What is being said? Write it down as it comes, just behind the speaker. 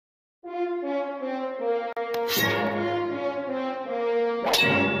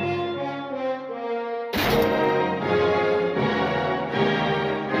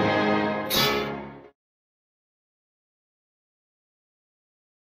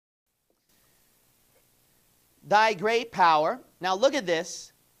thy great power. Now look at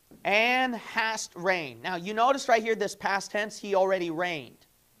this. And hast reigned. Now you notice right here this past tense, he already reigned.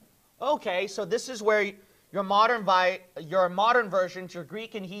 Okay, so this is where your modern versions, your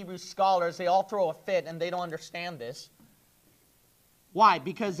Greek and Hebrew scholars, they all throw a fit and they don't understand this. Why?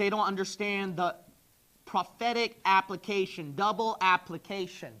 Because they don't understand the prophetic application, double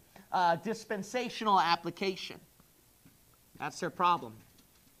application, dispensational application. That's their problem.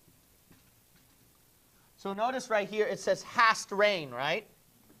 So notice right here it says hast reigned, right?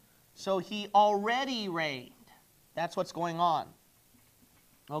 So he already reigned. That's what's going on.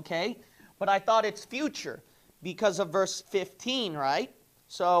 Okay? But I thought it's future because of verse 15, right?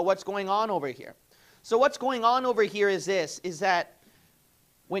 So what's going on over here? So what's going on over here is this, is that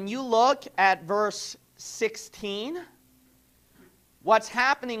when you look at verse 16, what's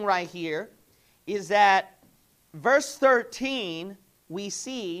happening right here is that verse 13 we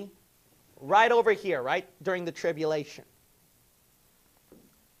see right over here, right, during the tribulation.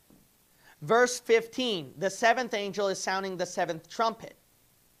 Verse 15, the seventh angel is sounding the seventh trumpet.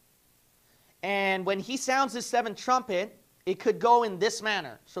 And when he sounds the seventh trumpet, it could go in this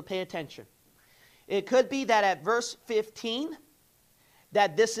manner. So pay attention. It could be that at verse 15,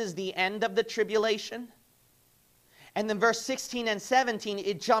 that this is the end of the tribulation. And then verse 16 and 17,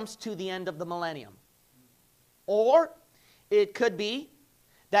 it jumps to the end of the millennium. Or it could be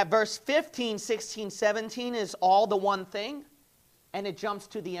that verse 15, 16, 17 is all the one thing, and it jumps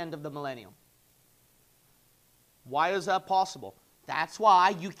to the end of the millennium. Why is that possible? That's why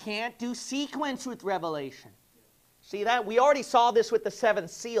you can't do sequence with Revelation. See that? We already saw this with the seventh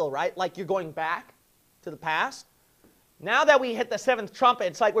seal, right? Like you're going back to the past. Now that we hit the seventh trumpet,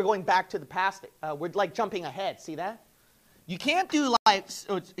 it's like we're going back to the past. We're like jumping ahead. See that? You can't do like,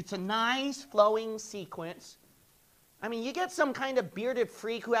 so it's a nice flowing sequence. I mean, you get some kind of bearded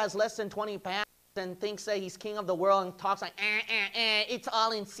freak who has less than 20 pounds and thinks that he's king of the world and talks like, it's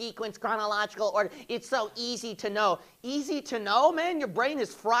all in sequence, chronological order. It's so easy to know. Easy to know, man? Your brain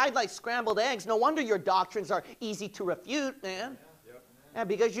is fried like scrambled eggs. No wonder your doctrines are easy to refute, man. Yeah,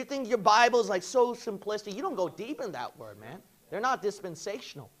 because you think your Bible is like so simplistic. You don't go deep in that word, man. They're not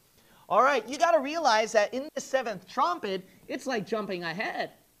dispensational. All right, you got to realize that in the seventh trumpet, it's like jumping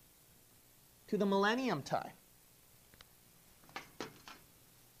ahead to the millennium time.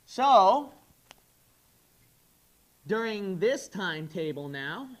 So, during this timetable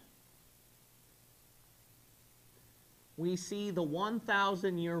now, we see the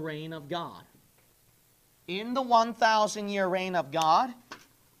 1,000-year reign of God. In the 1,000-year reign of God,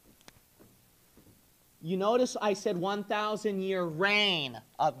 you notice I said 1,000-year reign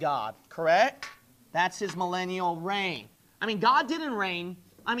of God, correct? That's his millennial reign. I mean, God didn't reign.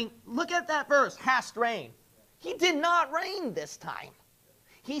 I mean, look at that verse, hast reigned. He did not reign this time.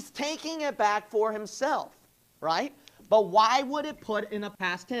 He's taking it back for himself, right? But why would it put in a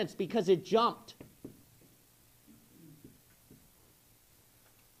past tense? Because it jumped.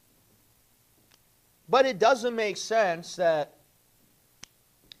 But it doesn't make sense that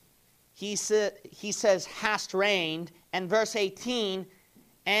he says, hast reigned, and verse 18,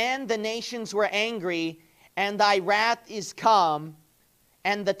 and the nations were angry, and thy wrath is come,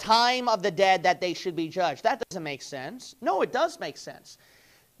 and the time of the dead that they should be judged. That doesn't make sense. No, it does make sense.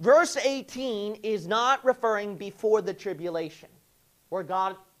 Verse 18 is not referring before the tribulation, where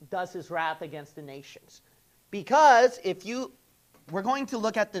God does his wrath against the nations. Because we're going to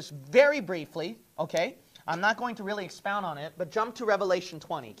look at this very briefly, okay? I'm not going to really expound on it, but jump to Revelation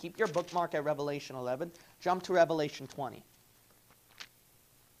 20. Keep your bookmark at Revelation 11. Jump to Revelation 20.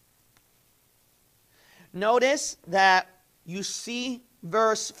 Notice that you see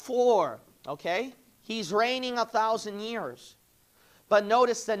verse 4, okay? He's reigning 1,000 years. But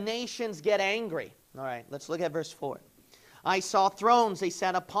notice the nations get angry. All right, let's look at verse 4. I saw thrones, they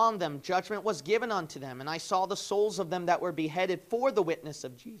sat upon them. Judgment was given unto them. And I saw the souls of them that were beheaded for the witness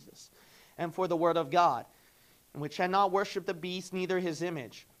of Jesus and for the word of God, which had not worshipped the beast, neither his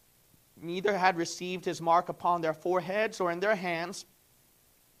image, neither had received his mark upon their foreheads or in their hands.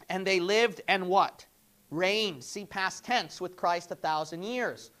 And they lived and what? Reigned. See, past tense with Christ 1,000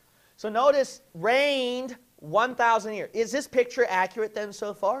 years. So notice, reigned 1,000 years. Is this picture accurate then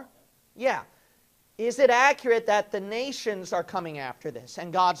so far? Yeah. Is it accurate that the nations are coming after this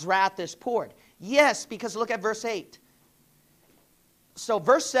and God's wrath is poured? Yes, because look at verse 8. So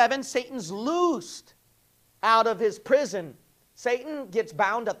verse 7, Satan's loosed out of his prison. Satan gets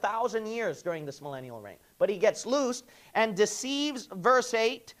bound 1,000 years during this millennial reign. But he gets loosed and deceives, verse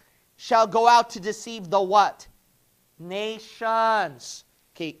 8, shall go out to deceive the what? Nations.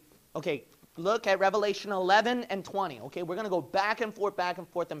 Okay. Look at Revelation 11 and 20. Okay, we're going to go back and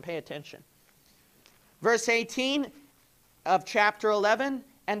forth and pay attention. Verse 18 of chapter 11,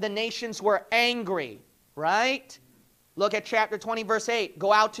 and the nations were angry, right? Look at chapter 20, verse 8.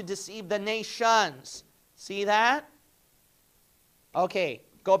 Go out to deceive the nations. See that? Okay,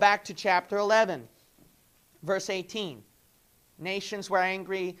 go back to chapter 11, verse 18. Nations were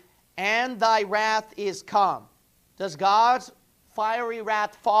angry, and thy wrath is come. Does God's fiery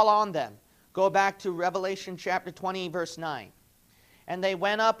wrath fall on them? Go back to Revelation chapter 20, verse 9. And they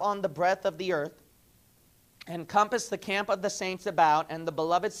went up on the breadth of the earth, and compassed the camp of the saints about, and the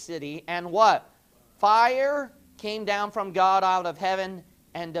beloved city, and what? Fire came down from God out of heaven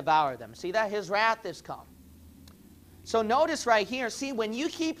and devoured them. See that? His wrath is come. So notice right here, see, when you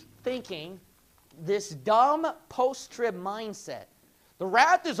keep thinking this dumb post-trib mindset, the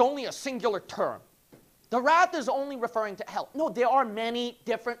wrath is only a singular term. The wrath is only referring to hell. No, there are many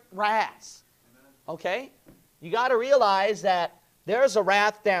different wraths. Okay? You got to realize that there's a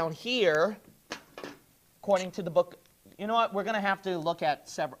wrath down here, according to the book. You know what? We're going to have to look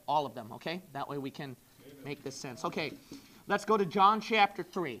at all of them, okay? That way we can make this sense. Okay, let's go to John chapter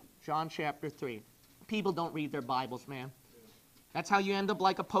 3. John chapter 3. People don't read their Bibles, man. That's how you end up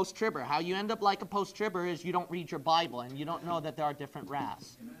like a post-tribber. How you end up like a post-tribber is you don't read your Bible, and you don't know that there are different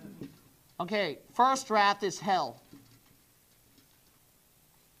wraths. Okay, first wrath is hell.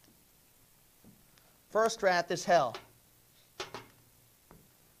 First wrath is hell.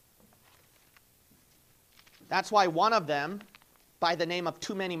 That's why one of them, by the name of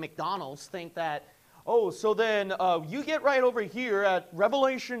Too Many McDonald's, think that, oh, so then you get right over here at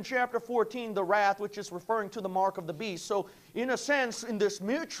Revelation chapter 14, the wrath, which is referring to the mark of the beast. So in a sense, in this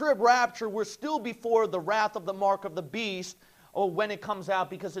mid-trib rapture, we're still before the wrath of the mark of the beast, or when it comes out,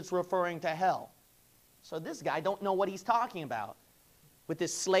 because it's referring to hell. So this guy don't know what he's talking about with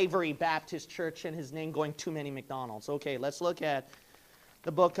this slavery Baptist church and his name going Too Many McDonald's. Okay, let's look at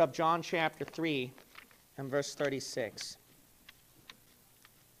the book of John chapter 3 and verse 36.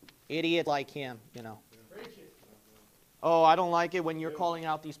 Idiot like him, you know. Oh, I don't like it when you're calling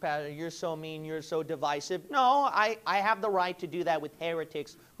out these pastors. You're so mean, you're so divisive. No, I have the right to do that with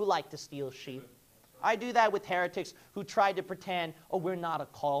heretics who like to steal sheep. I do that with heretics who try to pretend, oh, we're not a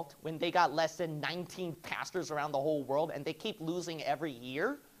cult, when they got less than 19 pastors around the whole world and they keep losing every year.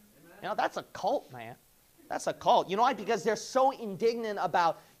 Amen. You know, that's a cult, man. That's a cult. You know why? Because they're so indignant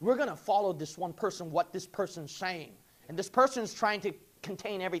about, we're going to follow this one person, what this person's saying. And this person's trying to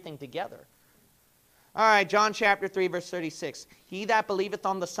contain everything together. All right, John chapter 3, verse 36. He that believeth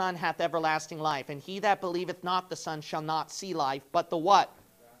on the Son hath everlasting life, and he that believeth not the Son shall not see life, but the what?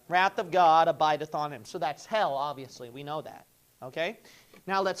 Wrath of God abideth on him. So that's hell, obviously. We know that. Okay?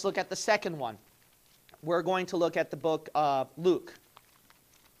 Now let's look at the second one. We're going to look at the book of Luke.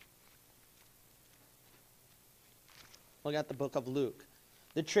 Look at the book of Luke.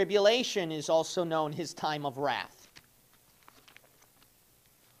 The tribulation is also known his time of wrath.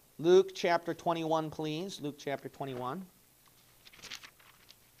 Luke chapter 21, please. Luke chapter 21.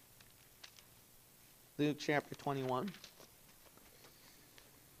 Luke chapter 21.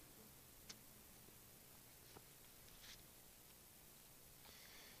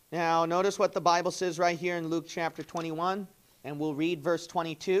 Now, notice what the Bible says right here in Luke chapter 21, and we'll read verse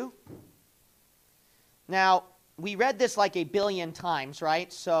 22. Now, we read this like a billion times,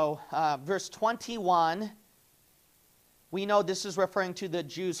 right? So, verse 21, we know this is referring to the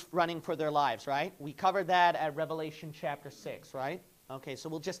Jews running for their lives, right? We covered that at Revelation chapter 6, right? Okay, so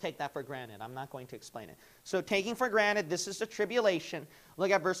we'll just take that for granted. I'm not going to explain it. So, taking for granted, this is the tribulation.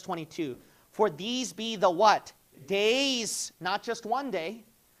 Look at verse 22. For these be the what? Days, not just one day.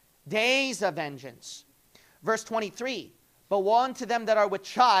 Days of vengeance. Verse 23, but woe unto them that are with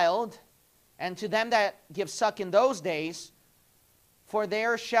child, and to them that give suck in those days, for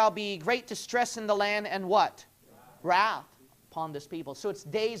there shall be great distress in the land, and what? Wrath upon this people. So it's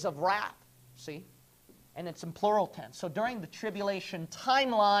days of wrath, see? And it's in plural tense. So during the tribulation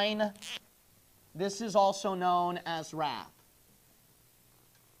timeline, this is also known as wrath.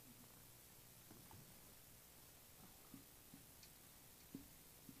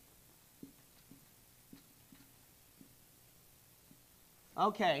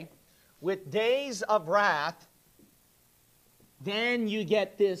 Okay, with days of wrath, then you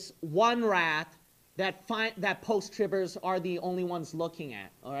get this one wrath that post-tribbers are the only ones looking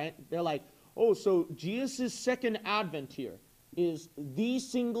at, all right? They're like, oh, so Jesus' second advent here is the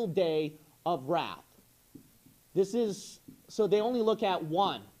single day of wrath. This is, so they only look at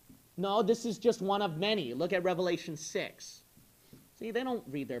one. No, this is just one of many. Look at Revelation 6. See, they don't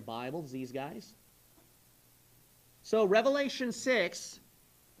read their Bibles, these guys. So Revelation 6,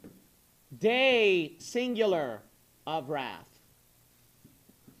 day singular of wrath.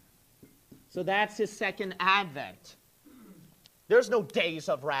 So that's his second advent. There's no days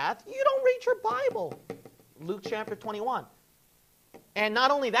of wrath. You don't read your Bible. Luke chapter 21. And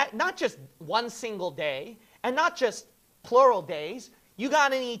not only that, not just one single day, and not just plural days. You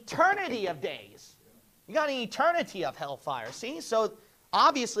got an eternity of days. You got an eternity of hellfire. See? So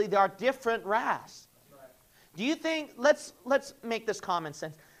obviously there are different wraths. Do you think, let's make this common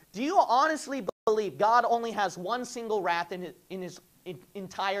sense. Do you honestly believe God only has one single wrath in his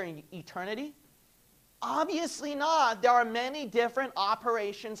entire eternity? Obviously not. There are many different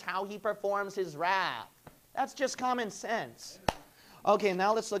operations how he performs his wrath. That's just common sense. Okay,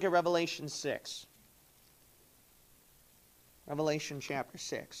 now let's look at Revelation 6. Revelation chapter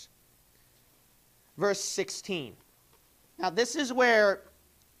 6. Verse 16. Now this is where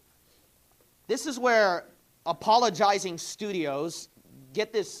apologizing studios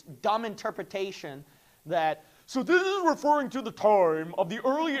get this dumb interpretation that, so this is referring to the time of the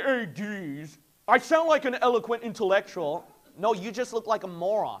early ADs. I sound like an eloquent intellectual. No, you just look like a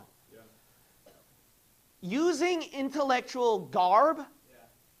moron. Yeah. Using intellectual garb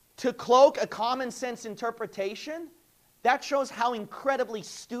to cloak a common sense interpretation, that shows how incredibly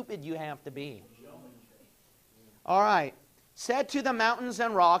stupid you have to be. All right. Said to the mountains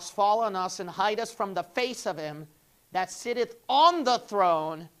and rocks, fall on us and hide us from the face of him that sitteth on the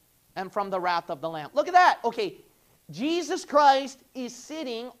throne and from the wrath of the Lamb. Look at that. Okay, Jesus Christ is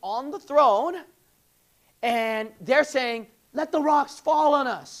sitting on the throne, and they're saying, let the rocks fall on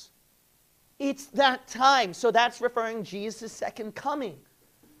us. It's that time. So that's referring to Jesus' second coming.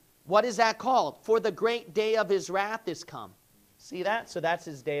 What is that called? For the great day of his wrath is come. See that? So that's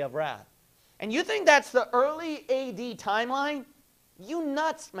his day of wrath. And you think that's the early AD timeline? You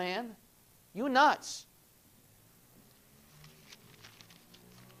nuts, man. You nuts.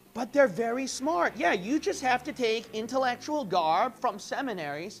 But they're very smart. Yeah, you just have to take intellectual garb from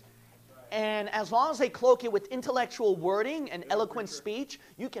seminaries, and as long as they cloak it with intellectual wording and eloquent speech,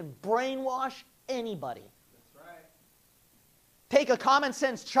 you can brainwash anybody. That's right. Take a common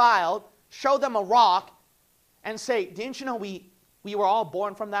sense child, show them a rock, and say, didn't you know we were all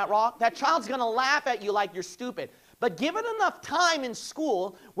born from that rock? That child's going to laugh at you like you're stupid. But give it enough time in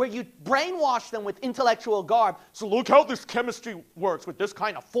school where you brainwash them with intellectual garb. So look how this chemistry works with this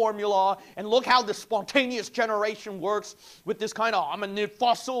kind of formula, and look how the spontaneous generation works with this kind of hominid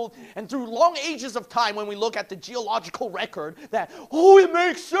fossil. And through long ages of time, when we look at the geological record, that, oh, it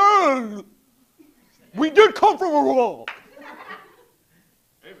makes sense. We did come from a rock.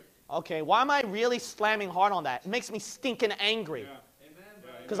 Okay, why am I really slamming hard on that? It makes me stinking angry. Yeah.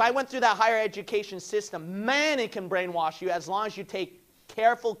 Because I went through that higher education system. Man, it can brainwash you as long as you take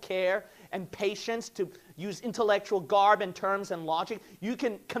careful care and patience to use intellectual garb and terms and logic. You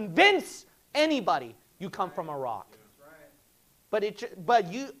can convince anybody you come from a rock. But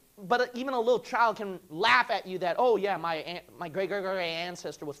even a little child can laugh at you that, oh yeah, my great-great-great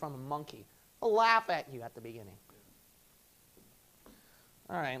ancestor was from a monkey. They'll laugh at you at the beginning.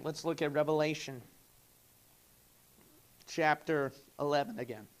 All right, let's look at Revelation chapter 11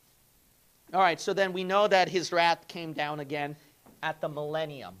 again. All right, so then we know that his wrath came down again at the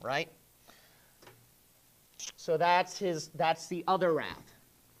millennium, right? So that's the other wrath.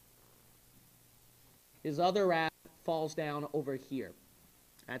 His other wrath falls down over here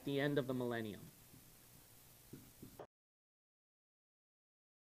at the end of the millennium.